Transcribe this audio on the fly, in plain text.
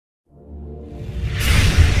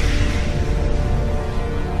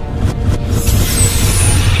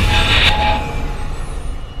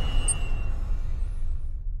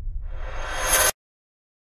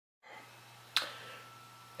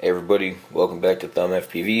everybody, welcome back to Thumb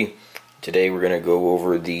FPV. Today we're going to go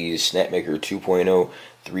over the Snapmaker 2.0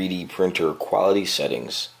 3D printer quality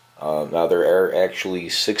settings. Now there are actually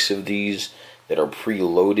 6 of these that are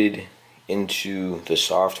preloaded into the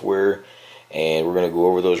software, and we're going to go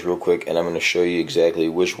over those real quick, and I'm going to show you exactly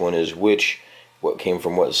which one is which, what came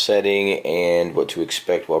from what setting, and what to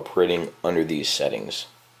expect while printing under these settings.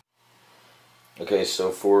 Okay,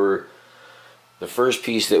 so for the first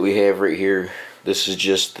piece that we have right here, this is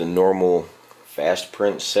just the normal fast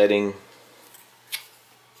print setting.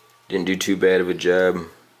 Didn't do too bad of a job.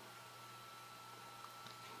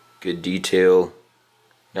 Good detail.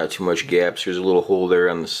 Not too much gaps. There's a little hole there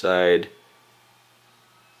on the side.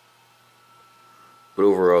 But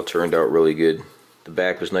overall turned out really good. The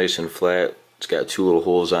back was nice and flat. It's got 2 little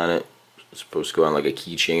holes on it. It's supposed to go on like a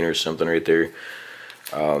keychain or something right there.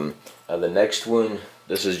 Now the next one,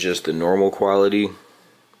 this is just the normal quality.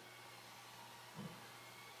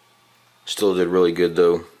 Still did really good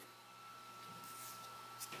though.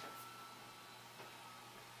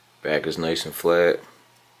 Back is nice and flat.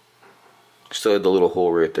 Still had the little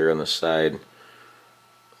hole right there on the side,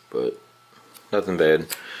 but nothing bad.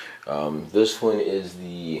 This one is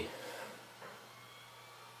the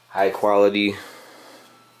high quality,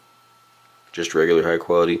 just regular high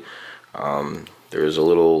quality. There's a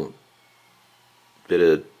little bit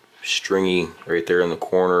of stringy right there in the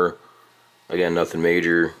corner. Again, nothing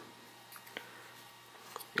major.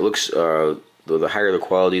 It looks, the higher the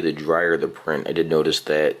quality, the drier the print. I did notice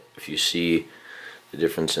that. If you see the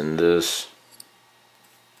difference in this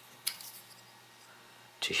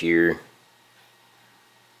to here,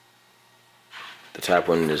 the top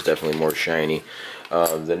one is definitely more shiny.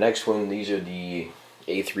 The next one, these are the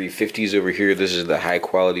A350s over here. This is the high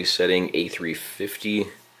quality setting, A350.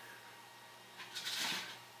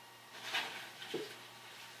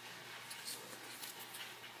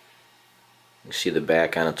 You see the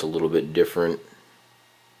back on it's a little bit different.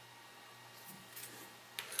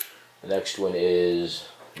 The next one is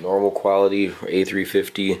normal quality,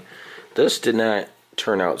 A350. This did not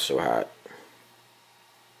turn out so hot.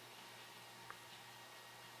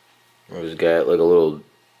 It's got like a little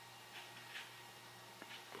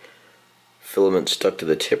filament stuck to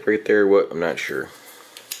the tip right there. What? I'm not sure.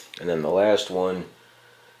 And then the last one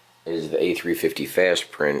is the A350 fast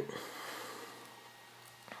print.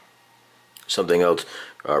 Something else,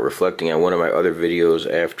 reflecting on one of my other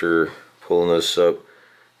videos after pulling this up,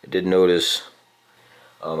 I did notice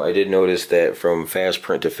that from fast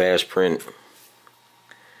print to fast print,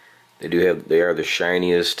 they are the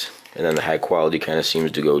shiniest, and then the high quality kind of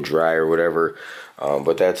seems to go dry or whatever.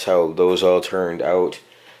 But that's how those all turned out.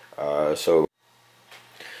 So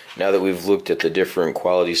now that we've looked at the different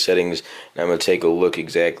quality settings, now I'm going to take a look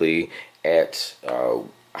exactly at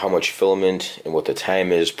how much filament and what the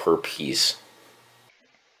time is per piece.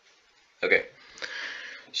 Okay,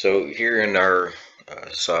 so here in our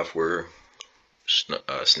software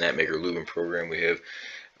Snapmaker LUBAN program we have,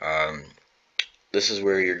 this is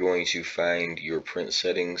where you're going to find your print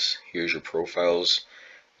settings. Here's your profiles.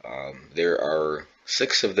 There are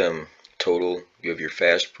 6 of them total. You have your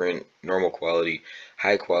fast print, normal quality,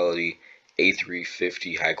 high quality,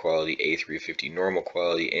 A350 high quality, A350 normal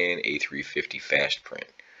quality, and A350 fast print.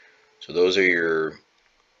 So those are your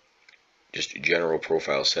just general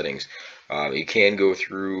profile settings. You can go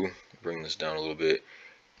through, bring this down a little bit,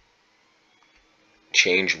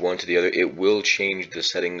 change one to the other. It will change the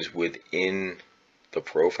settings within the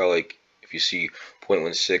profile. Like if you see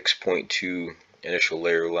 0.16, 0.2 initial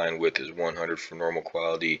layer line width is 100 for normal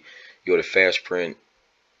quality, you go to fast print,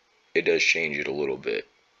 it does change it a little bit.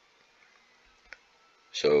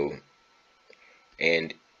 So,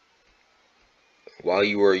 and while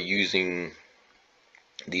you are using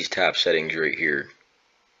these top settings right here,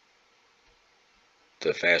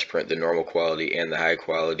 the fast print, the normal quality, and the high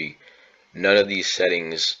quality, none of these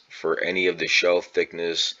settings for any of the shelf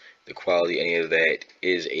thickness, the quality, any of that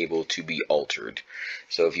is able to be altered.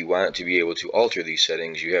 So if you want to be able to alter these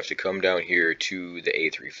settings, you have to come down here to the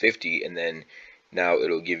A350, and then now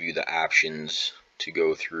it'll give you the options to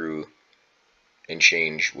go through and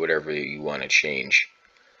change whatever you want to change.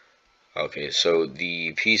 Okay, so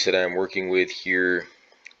the piece that I'm working with here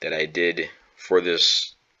that I did for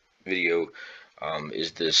this video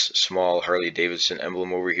is this small Harley Davidson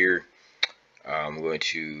emblem over here. I'm going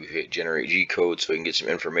to hit generate G code so I can get some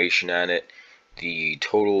information on it. The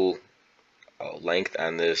total length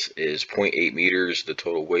on this is 0.8 meters. The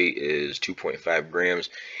total weight is 2.5 grams,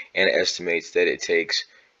 and it estimates that it takes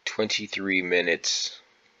 23 minutes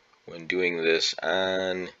when doing this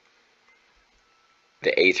on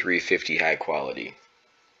the A350 high quality.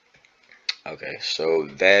 Okay, so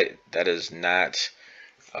that is not.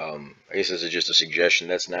 I guess this is just a suggestion.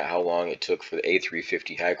 That's not how long it took for the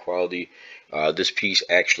A350 high quality. This piece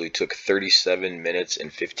actually took 37 minutes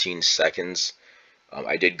and 15 seconds.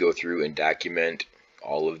 I did go through and document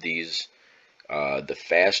all of these. The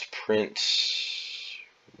fast print.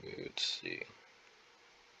 Let's see.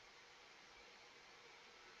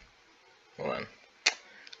 Hold on.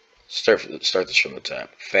 Start this from the top.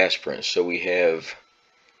 Fast print. So we have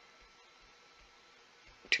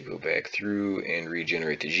to go back through and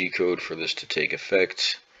regenerate the G code for this to take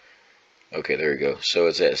effect. Okay, there we go. So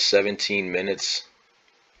it's at 17 minutes.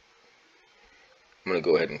 I'm going to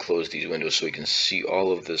go ahead and close these windows so we can see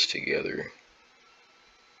all of this together.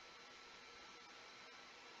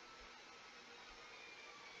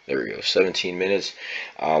 There we go, 17 minutes.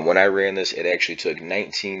 When I ran this, it actually took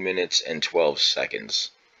 19 minutes and 12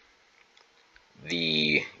 seconds.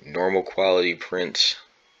 The normal quality print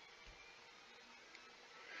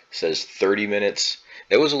says 30 minutes.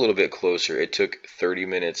 That was a little bit closer. It took 30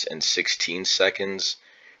 minutes and 16 seconds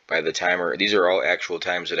by the timer. These are all actual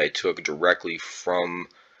times that I took directly from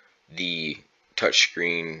the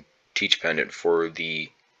touchscreen teach pendant for the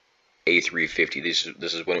A350.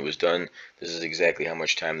 This is when it was done. This is exactly how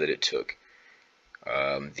much time that it took.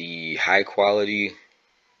 The high quality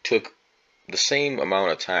took the same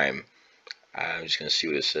amount of time. I'm just going to see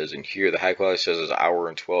what it says in here. The high quality says it's an hour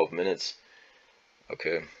and 12 minutes.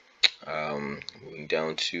 Okay. Moving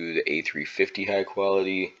down to the A350 high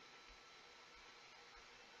quality.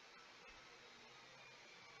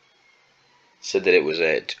 Said that it was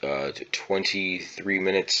at 23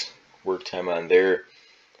 minutes work time on there.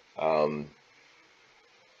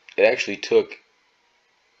 It actually took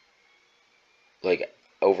like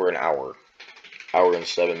over an hour and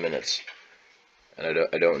 7 minutes, and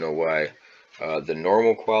I don't know why. The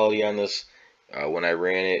normal quality on this, when I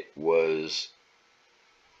ran it, was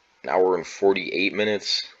an hour and 48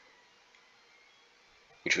 minutes,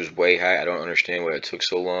 which was way high. I don't understand why it took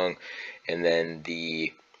so long. And then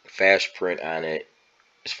the fast print on it,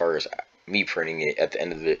 as far as me printing it at the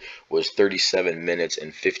end of it, was 37 minutes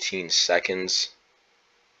and 15 seconds.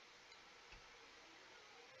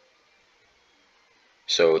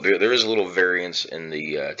 So there is a little variance in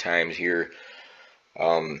the times here.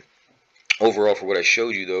 Overall, for what I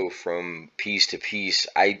showed you, though, from piece to piece,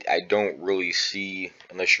 I don't really see,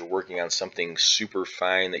 unless you're working on something super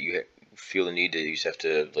fine that you feel the need to, you just have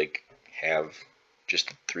to like have just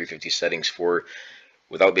the 350 settings for,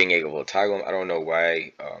 without being able to toggle them. I don't know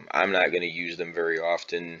why. I'm not going to use them very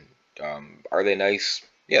often. Are they nice?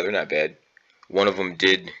 Yeah, they're not bad. One of them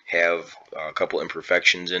did have a couple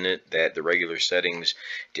imperfections in it that the regular settings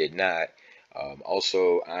did not.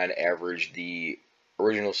 Also, on average, the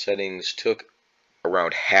original settings took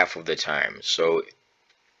around half of the time. So,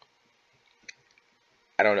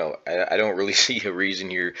 I don't know. I don't really see a reason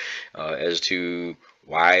here as to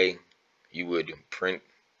why you would print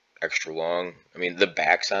extra long. I mean, the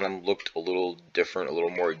backs on them looked a little different, a little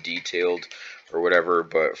more detailed or whatever,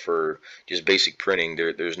 but for just basic printing,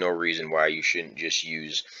 there's no reason why you shouldn't just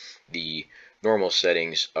use the normal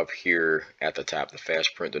settings up here at the top, the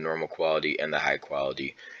fast print, the normal quality, and the high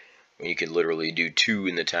quality, when you can literally do 2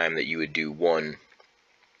 in the time that you would do 1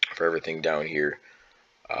 for everything down here.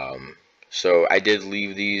 So I did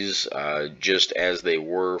leave these just as they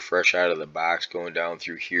were, fresh out of the box, going down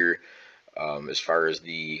through here. As far as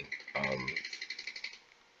the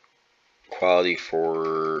quality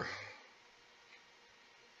for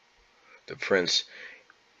the prints,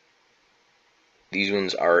 these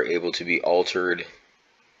ones are able to be altered.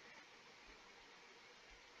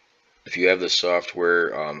 If you have the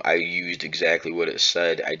software, I used exactly what it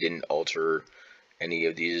said. I didn't alter any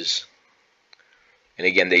of these. And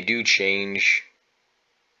again, they do change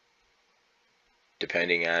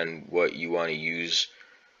depending on what you want to use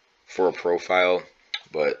for a profile,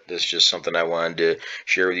 but this is just something I wanted to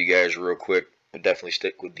share with you guys real quick. I'll definitely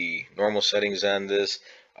stick with the normal settings on this.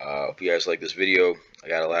 Hope you guys like this video. I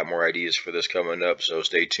got a lot more ideas for this coming up, so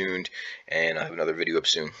stay tuned, and I'll have another video up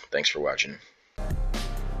soon. Thanks for watching.